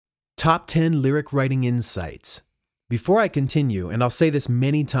Top 10 Lyric Writing Insights. Before I continue, and I'll say this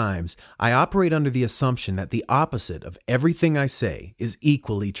many times, I operate under the assumption that the opposite of everything I say is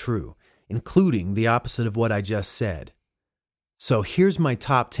equally true, including the opposite of what I just said. So here's my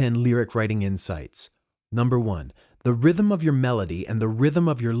top 10 lyric writing insights. Number 1, the rhythm of your melody and the rhythm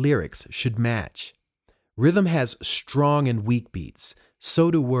of your lyrics should match. Rhythm has strong and weak beats.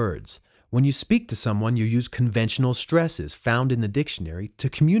 So do words. When you speak to someone, you use conventional stresses found in the dictionary to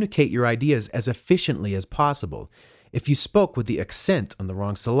communicate your ideas as efficiently as possible. If you spoke with the accent on the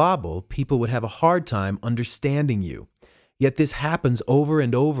wrong syllable, people would have a hard time understanding you. Yet this happens over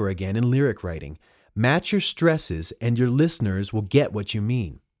and over again in lyric writing. Match your stresses and your listeners will get what you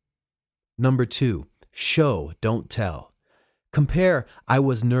mean. Number 2, show, don't tell. Compare "I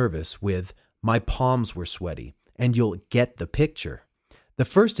was nervous" with "my palms were sweaty," and you'll get the picture. The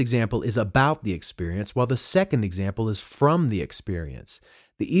first example is about the experience, while the second example is from the experience.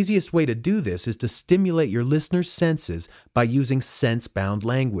 The easiest way to do this is to stimulate your listener's senses by using sense-bound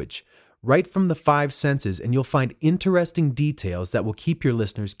language. Write from the 5 senses and you'll find interesting details that will keep your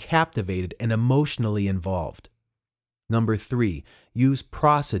listeners captivated and emotionally involved. Number 3, use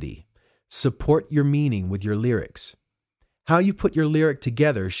prosody. Support your meaning with your lyrics. How you put your lyric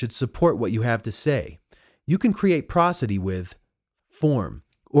together should support what you have to say. You can create prosody with form.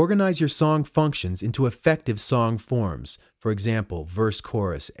 Organize your song functions into effective song forms. For example,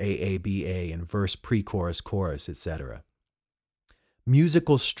 verse-chorus, AABA, and verse-pre-chorus, chorus, etc.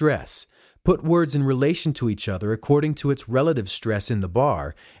 Musical stress. Put words in relation to each other according to its relative stress in the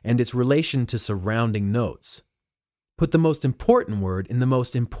bar and its relation to surrounding notes. Put the most important word in the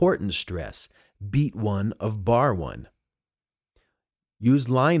most important stress, beat 1 of bar 1. Use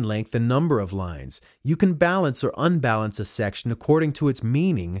line length and number of lines. You can balance or unbalance a section according to its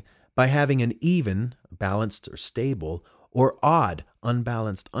meaning by having an even, balanced or stable, or odd,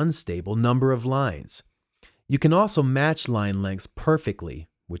 unbalanced, unstable number of lines. You can also match line lengths perfectly,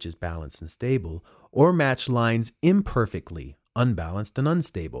 which is balanced and stable, or match lines imperfectly, unbalanced and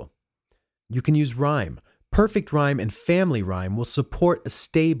unstable. You can use rhyme. Perfect rhyme and family rhyme will support a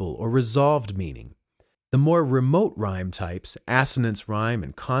stable or resolved meaning. The more remote rhyme types, assonance rhyme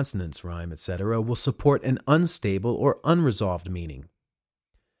and consonance rhyme, etc., will support an unstable or unresolved meaning.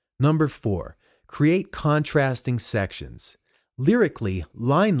 Number 4, create contrasting sections. Lyrically,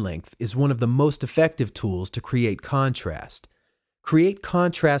 line length is one of the most effective tools to create contrast. Create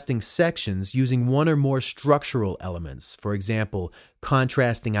contrasting sections using one or more structural elements, for example,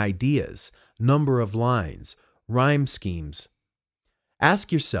 contrasting ideas, number of lines, rhyme schemes.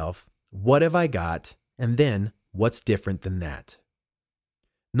 Ask yourself, what have I got? And then, what's different than that?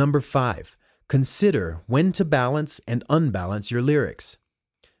 Number 5, consider when to balance and unbalance your lyrics.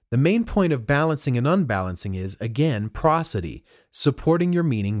 The main point of balancing and unbalancing is, again, prosody, supporting your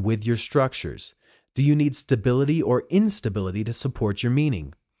meaning with your structures. Do you need stability or instability to support your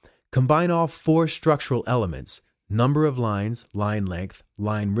meaning? Combine all 4 structural elements, number of lines, line length,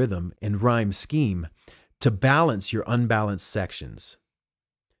 line rhythm, and rhyme scheme, to balance your unbalanced sections.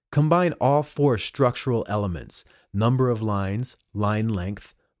 Combine all 4 structural elements, number of lines, line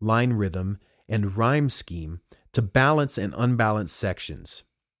length, line rhythm, and rhyme scheme, to balance and unbalance sections.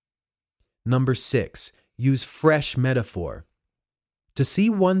 Number 6, use fresh metaphor. To see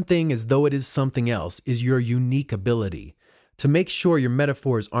one thing as though it is something else is your unique ability. To make sure your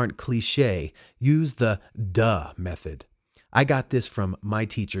metaphors aren't cliché, use the duh method. I got this from my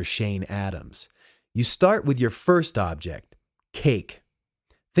teacher, Shane Adams. You start with your first object, cake.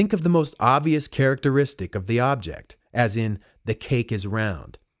 Think of the most obvious characteristic of the object, as in, the cake is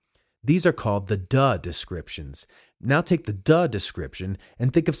round. These are called the duh descriptions. Now take the duh description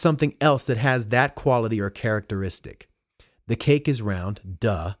and think of something else that has that quality or characteristic. The cake is round,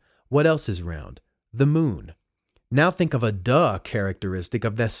 duh. What else is round? The moon. Now think of a duh characteristic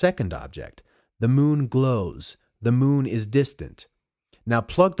of the second object. The moon glows. The moon is distant. Now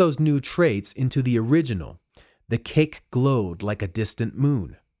plug those new traits into the original. The cake glowed like a distant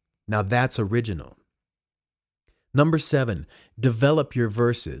moon. Now that's original. Number 7, develop your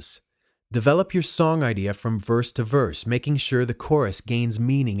verses. Develop your song idea from verse to verse, making sure the chorus gains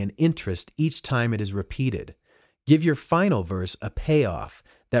meaning and interest each time it is repeated. Give your final verse a payoff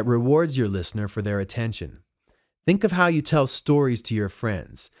that rewards your listener for their attention. Think of how you tell stories to your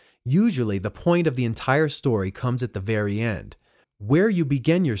friends. Usually, the point of the entire story comes at the very end. Where you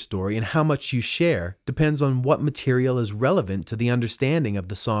begin your story and how much you share depends on what material is relevant to the understanding of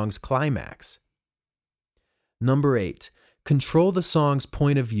the song's climax. Number 8, control the song's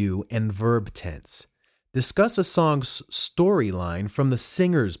point of view and verb tense. Discuss a song's storyline from the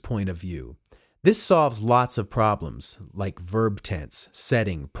singer's point of view. This solves lots of problems like verb tense,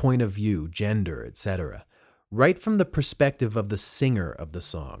 setting, point of view, gender, etc., right from the perspective of the singer of the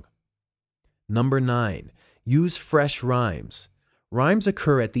song. Number 9, use fresh rhymes. Rhymes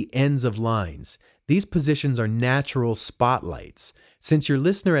occur at the ends of lines. These positions are natural spotlights. Since your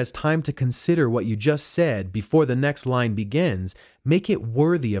listener has time to consider what you just said before the next line begins, make it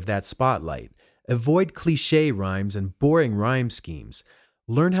worthy of that spotlight. Avoid cliché rhymes and boring rhyme schemes.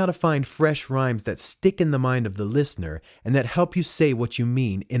 Learn how to find fresh rhymes that stick in the mind of the listener and that help you say what you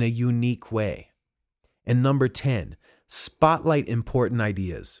mean in a unique way. And number 10, spotlight important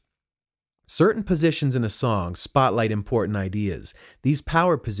ideas. Certain positions in a song spotlight important ideas. These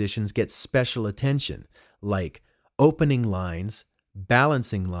power positions get special attention, like opening lines,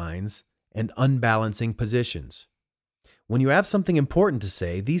 balancing lines, and unbalancing positions. When you have something important to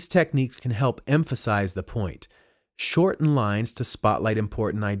say, these techniques can help emphasize the point. Shorten lines to spotlight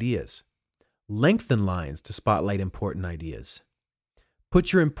important ideas. Lengthen lines to spotlight important ideas.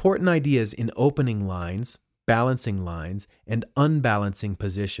 Put your important ideas in opening lines, balancing lines, and unbalancing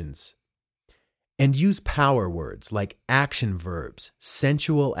positions. And use power words like action verbs,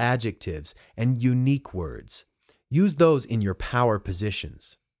 sensual adjectives, and unique words. Use those in your power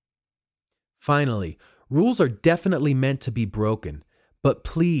positions. Finally, rules are definitely meant to be broken, but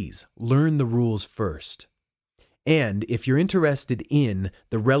please learn the rules first. And if you're interested in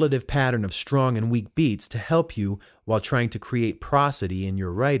the relative pattern of strong and weak beats to help you while trying to create prosody in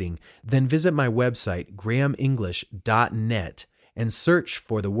your writing, then visit my website, grahamenglish.net, and search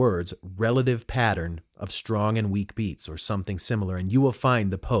for the words relative pattern of strong and weak beats or something similar, and you will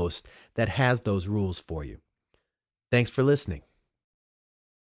find the post that has those rules for you. Thanks for listening.